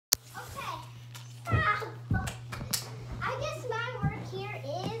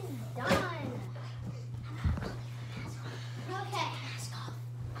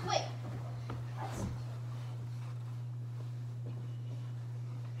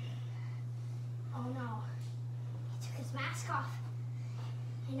Oh no. He took his mask off.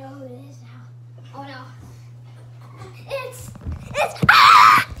 I know who it is now. Oh no. It's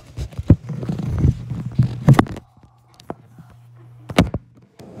ah!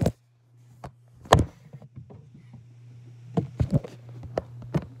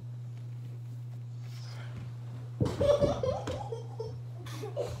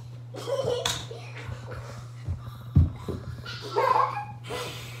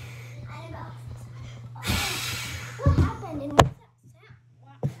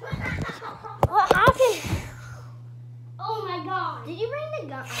 What happened? Oh my god. Did you bring the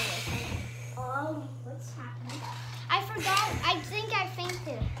gun? What's happening? I forgot. I think I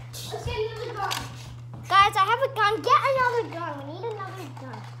fainted. Let's get another gun. Guys, I have a gun. Get another gun. We need another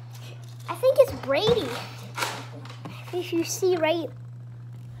gun. I think it's Brady. If you see right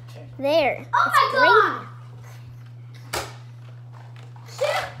there. Oh my god.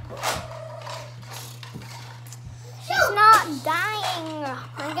 She's not dying.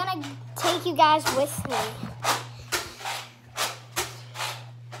 I'm gonna take you guys with me.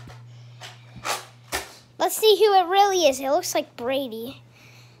 Let's see who it really is. It looks like Brady.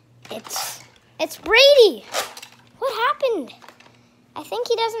 It's Brady. What happened? I think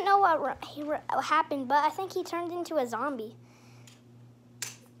he doesn't know what happened, but I think he turned into a zombie.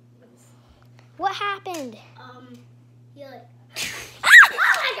 What happened? He like. Oh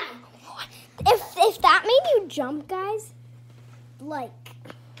my god! If that made you jump, guys, like,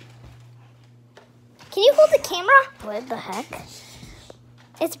 can you hold the camera? What the heck?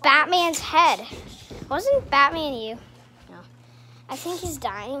 It's Batman's head. Wasn't Batman you? No. I think he's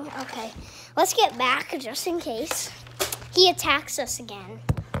dying. Okay, let's get back just in case he attacks us again.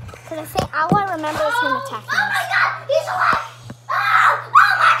 Because I think all I remember is him attacking us. Oh my god! He's alive!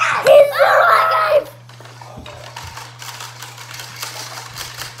 Oh my god! He's alive!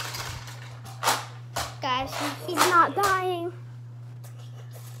 Guys, he's not dying.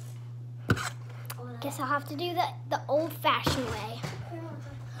 Guess I'll have to do the old-fashioned way. Oh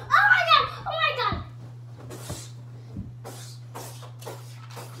my god! Oh my god!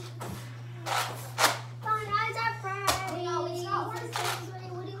 No, it's not working.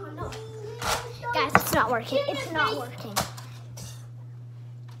 Guys, it's not working. It's not working.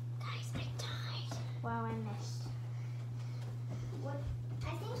 Guys, I died. Wow, I missed. What? I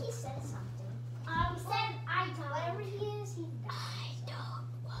think he said something. He said I died. Whatever he is, he died. I don't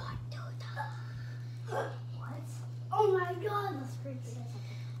want to die. What? Oh my god! That's crazy.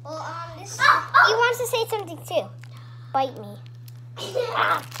 Well, he wants to say something too. Bite me.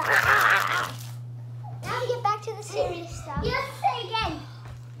 Now we get back to the serious stuff. Yes, say again.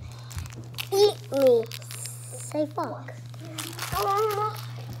 Eat me. Say fuck.